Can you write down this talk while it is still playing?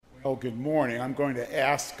Oh, good morning. I'm going to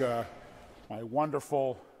ask my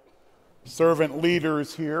wonderful servant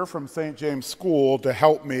leaders here from St. James School to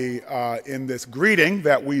help me in this greeting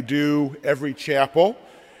that we do every chapel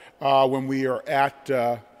when we are at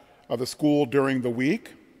the school during the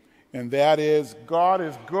week. And that is, God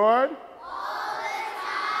is good. All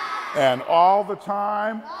the time. And all the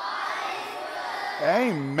time. God is good.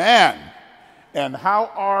 Amen. And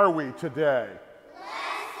how are we today?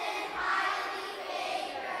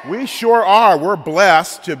 We sure are. We're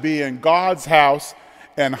blessed to be in God's house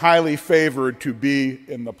and highly favored to be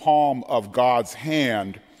in the palm of God's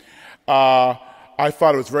hand. I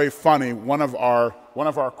thought it was very funny. One of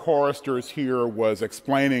our choristers here was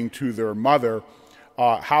explaining to their mother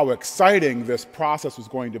how exciting this process was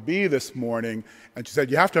going to be this morning. And she said,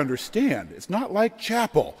 "You have to understand, it's not like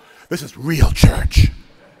chapel. This is real church."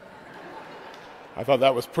 I thought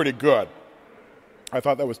that was pretty good.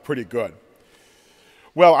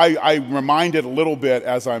 Well, I'm reminded a little bit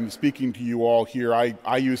as I'm speaking to you all here.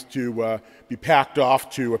 I used to be packed off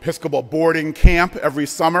to Episcopal boarding camp every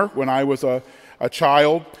summer when I was a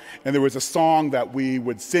child, and there was a song that we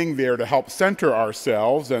would sing there to help center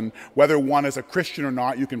ourselves, and whether one is a Christian or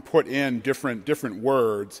not, you can put in different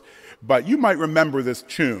words, but you might remember this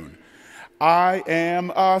tune. I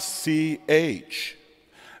am a CH.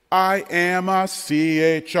 I am a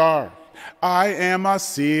CHR. I am a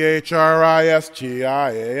CHRISTIAN,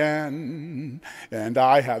 and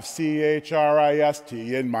I have CHRIST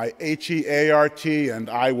in my HEART,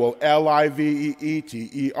 and I will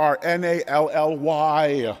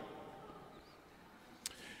LIVEETERNALLY.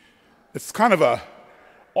 It's kind of a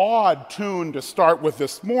odd tune to start with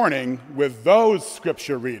this morning with those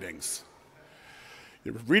scripture readings.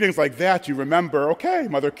 Readings like that, you remember, okay,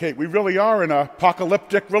 Mother Kate, we really are an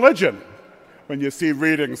apocalyptic religion when you see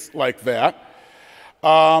readings like that.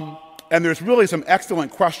 And there's really some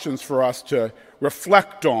excellent questions for us to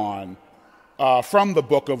reflect on from the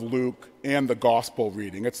book of Luke and the gospel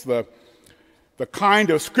reading. It's the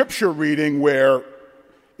kind of scripture reading where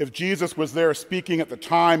if Jesus was there speaking at the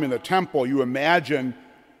time in the temple, you imagine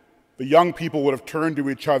the young people would have turned to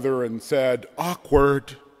each other and said,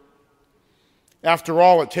 "Awkward." After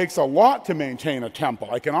all, it takes a lot to maintain a temple.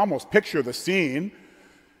 I can almost picture the scene.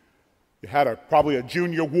 You had probably a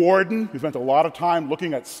junior warden who spent a lot of time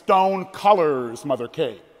looking at stone colors, Mother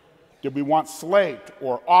Kate. Did we want slate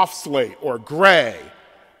or off-slate or gray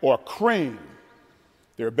or cream?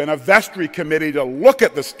 There had been a vestry committee to look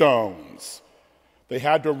at the stones. They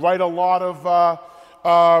had to write a lot of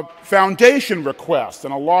foundation requests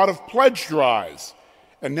and a lot of pledge drives.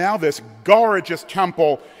 And now this gorgeous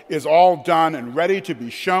temple is all done and ready to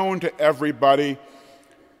be shown to everybody.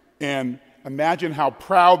 And imagine how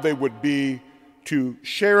proud they would be to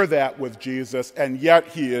share that with Jesus, and yet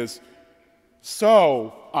he is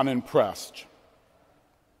so unimpressed.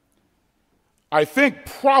 I think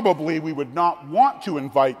probably we would not want to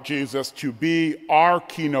invite Jesus to be our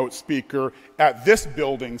keynote speaker at this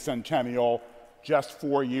building centennial just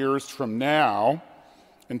 4 years from now,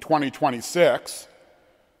 in 2026.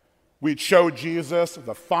 We'd show Jesus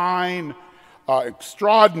the fine,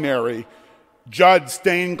 extraordinary Judd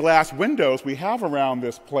stained glass windows we have around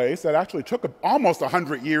this place that actually took almost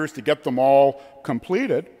 100 years to get them all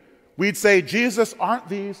completed. We'd say, "Jesus, aren't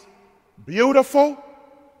these beautiful?"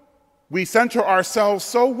 We center ourselves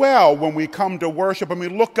so well when we come to worship and we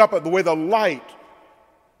look up at the way the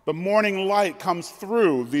morning light comes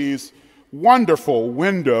through these wonderful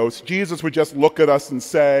windows. Jesus would just look at us and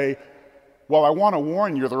say, "Well, I want to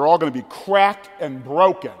warn you, they're all going to be cracked and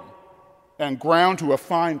broken and ground to a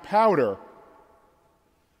fine powder."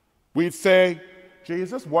 We'd say,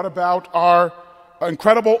 "Jesus, what about our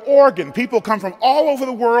incredible organ? People come from all over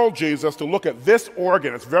the world, Jesus, to look at this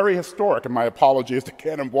organ. It's very historic," and my apologies to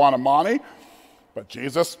Canon Buonamani, but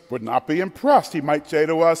Jesus would not be impressed. He might say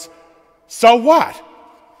to us, "So what?"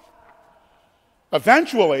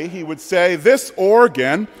 Eventually, he would say, "This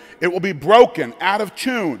organ, it will be broken, out of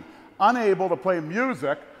tune, unable to play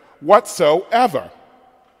music whatsoever."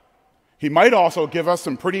 He might also give us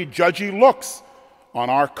some pretty judgy looks on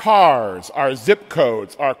our cars, our zip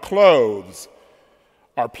codes, our clothes,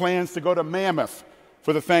 our plans to go to Mammoth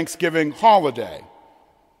for the Thanksgiving holiday.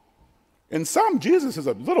 In some, Jesus is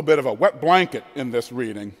a little bit of a wet blanket in this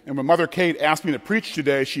reading. And when Mother Kate asked me to preach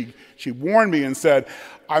today, she warned me and said,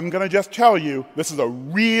 "I'm going to just tell you, this is a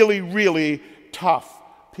really, really tough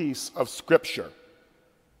piece of scripture."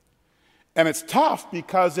 And it's tough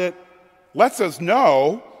because it lets us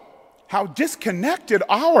know how disconnected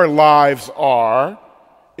our lives are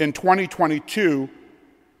in 2022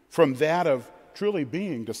 from that of truly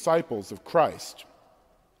being disciples of Christ.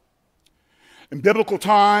 In biblical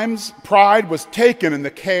times, pride was taken in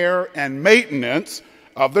the care and maintenance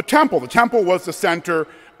of the temple. The temple was the center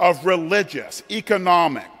of religious,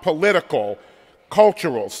 economic, political,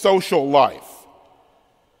 cultural, social life.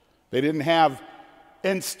 They didn't have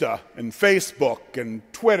Insta and Facebook and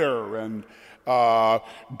Twitter and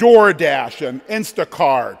DoorDash and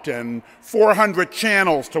Instacart and 400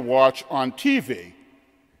 channels to watch on TV.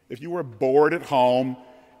 If you were bored at home,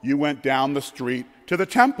 you went down the street to the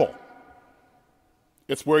temple.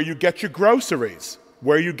 It's where you get your groceries,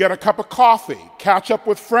 where you get a cup of coffee, catch up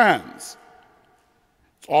with friends.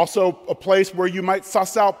 It's also a place where you might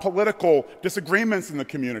suss out political disagreements in the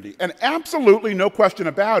community. And absolutely, no question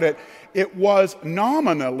about it, it was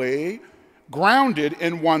nominally grounded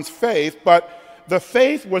in one's faith, but the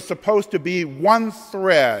faith was supposed to be one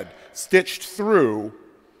thread stitched through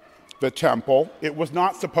the temple. It was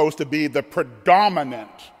not supposed to be the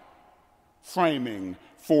predominant framing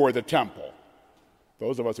for the temple.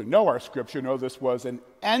 Those of us who know our scripture know this was an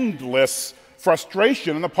endless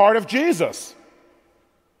frustration on the part of Jesus.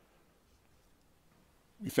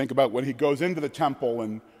 You think about when he goes into the temple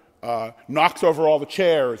and knocks over all the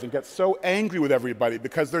chairs and gets so angry with everybody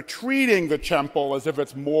because they're treating the temple as if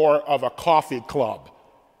it's more of a coffee club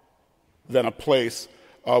than a place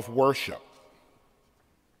of worship.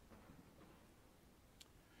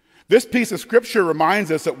 This piece of scripture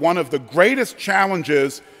reminds us that one of the greatest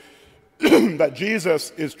challenges that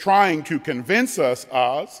Jesus is trying to convince us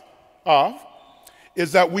of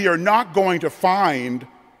is that we are not going to find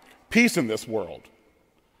peace in this world.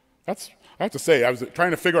 I have to say, I was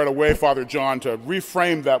trying to figure out a way, Father John, to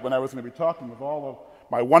reframe that when I was going to be talking with all of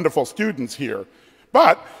my wonderful students here.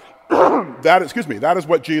 But that is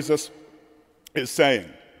what Jesus is saying.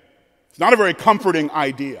 It's not a very comforting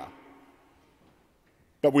idea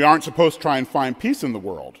that we aren't supposed to try and find peace in the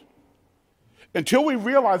world, until we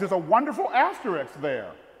realize there's a wonderful asterisk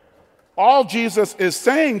there. All Jesus is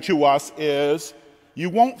saying to us is, you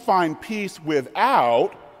won't find peace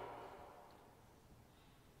without,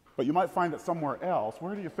 but you might find it somewhere else.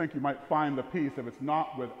 Where do you think you might find the peace if it's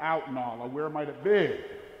not without Nala? Where might it be?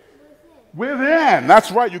 Within.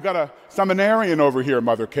 That's right. You got a seminarian over here,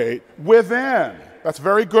 Mother Kate. Within. That's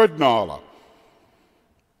very good, Nala.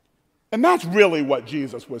 And that's really what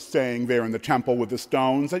Jesus was saying there in the temple with the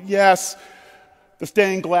stones. That yes, the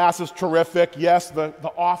stained glass is terrific. Yes, the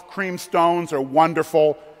off-cream stones are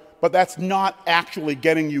wonderful, but that's not actually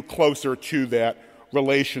getting you closer to that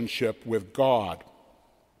relationship with God.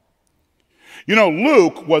 You know,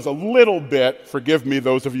 Luke was a little bit, forgive me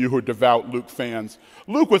those of you who are devout Luke fans,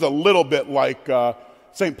 Luke was a little bit like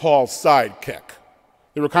St. Paul's sidekick.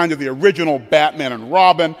 They were kind of the original Batman and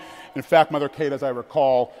Robin. In fact, Mother Kate, as I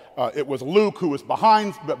recall, it was Luke who was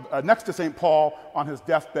next to St. Paul on his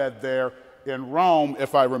deathbed there in Rome,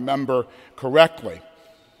 if I remember correctly.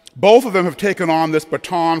 Both of them have taken on this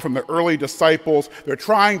baton from the early disciples. They're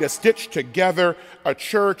trying to stitch together a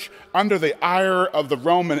church under the ire of the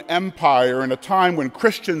Roman Empire in a time when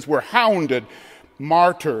Christians were hounded,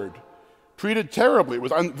 martyred, treated terribly. It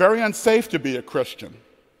was very unsafe to be a Christian.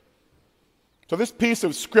 So this piece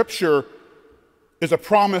of scripture is a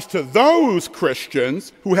promise to those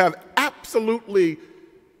Christians who have absolutely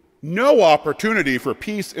no opportunity for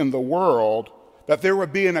peace in the world, that there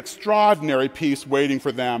would be an extraordinary peace waiting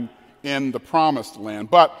for them in the promised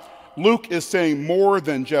land. But Luke is saying more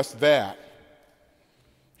than just that.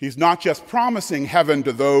 He's not just promising heaven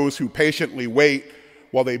to those who patiently wait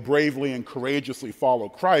while they bravely and courageously follow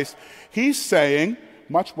Christ. He's saying,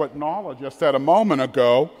 much what Nala just said a moment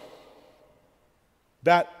ago,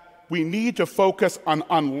 that we need to focus on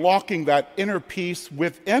unlocking that inner peace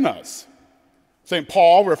within us. St.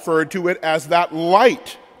 Paul referred to it as that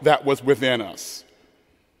light that was within us.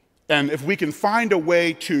 And if we can find a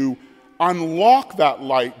way to unlock that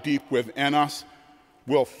light deep within us,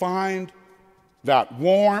 we'll find that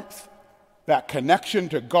warmth, that connection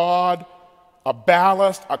to God, a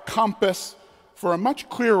ballast, a compass for a much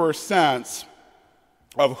clearer sense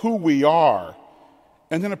of who we are,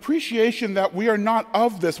 and an appreciation that we are not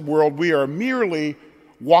of this world, we are merely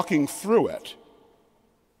walking through it.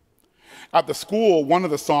 At the school, one of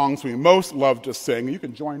the songs we most love to sing, you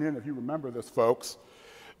can join in if you remember this, folks,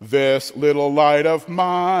 "This little light of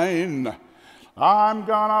mine, I'm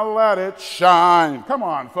gonna let it shine." Come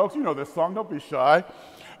on, folks, you know this song, don't be shy.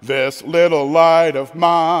 "This little light of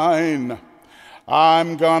mine,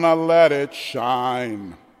 I'm gonna let it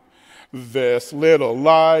shine. This little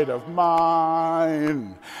light of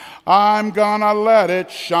mine, I'm gonna let it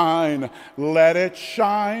shine. Let it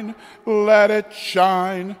shine, let it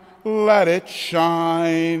shine, let it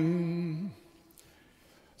shine."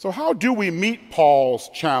 So how do we meet Paul's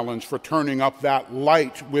challenge for turning up that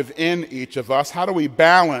light within each of us? How do we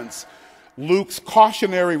balance Luke's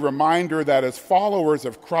cautionary reminder that as followers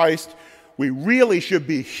of Christ, we really should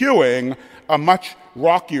be hewing a much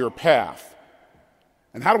rockier path?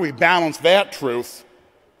 And how do we balance that truth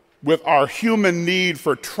with our human need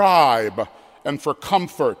for tribe and for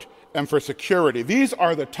comfort and for security? These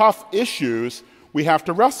are the tough issues we have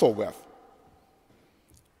to wrestle with.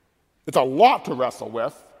 It's a lot to wrestle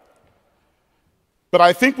with, but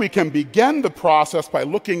I think we can begin the process by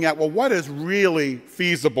looking at, well, what is really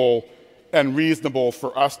feasible and reasonable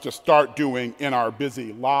for us to start doing in our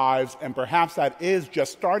busy lives? And perhaps that is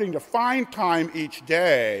just starting to find time each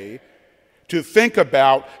day to think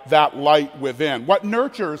about that light within. What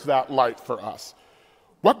nurtures that light for us?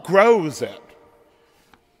 What grows it?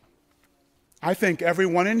 I think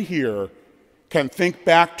everyone in here can think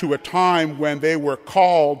back to a time when they were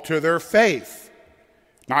called to their faith.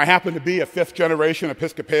 Now, I happen to be a fifth-generation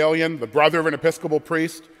Episcopalian, the brother of an Episcopal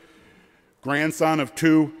priest, grandson of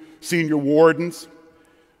 2 senior wardens.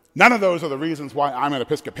 None of those are the reasons why I'm an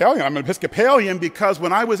Episcopalian. I'm an Episcopalian because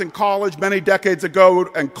when I was in college many decades ago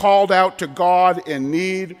and called out to God in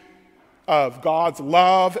need of God's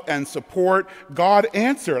love and support, God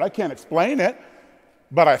answered. I can't explain it,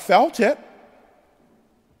 but I felt it,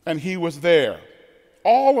 and He was there.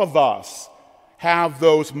 All of us have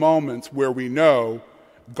those moments where we know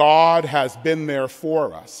God has been there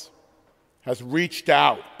for us, has reached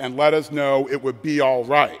out and let us know it would be all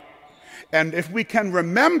right. And if we can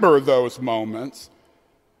remember those moments,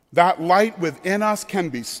 that light within us can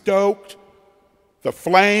be stoked, the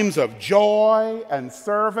flames of joy and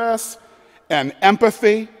service and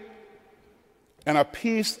empathy, and a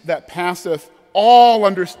peace that passeth all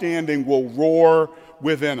understanding will roar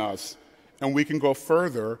within us, and we can go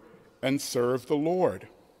further and serve the Lord.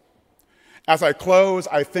 As I close,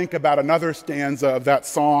 I think about another stanza of that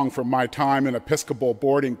song from my time in Episcopal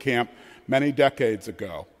boarding camp many decades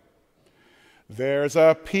ago. There's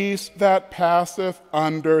a peace that passeth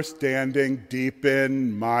understanding deep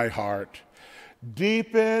in my heart,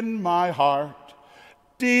 deep in my heart,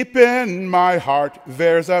 deep in my heart.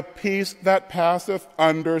 There's a peace that passeth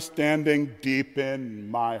understanding deep in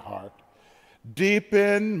my heart, deep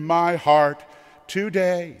in my heart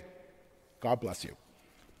today. God bless you.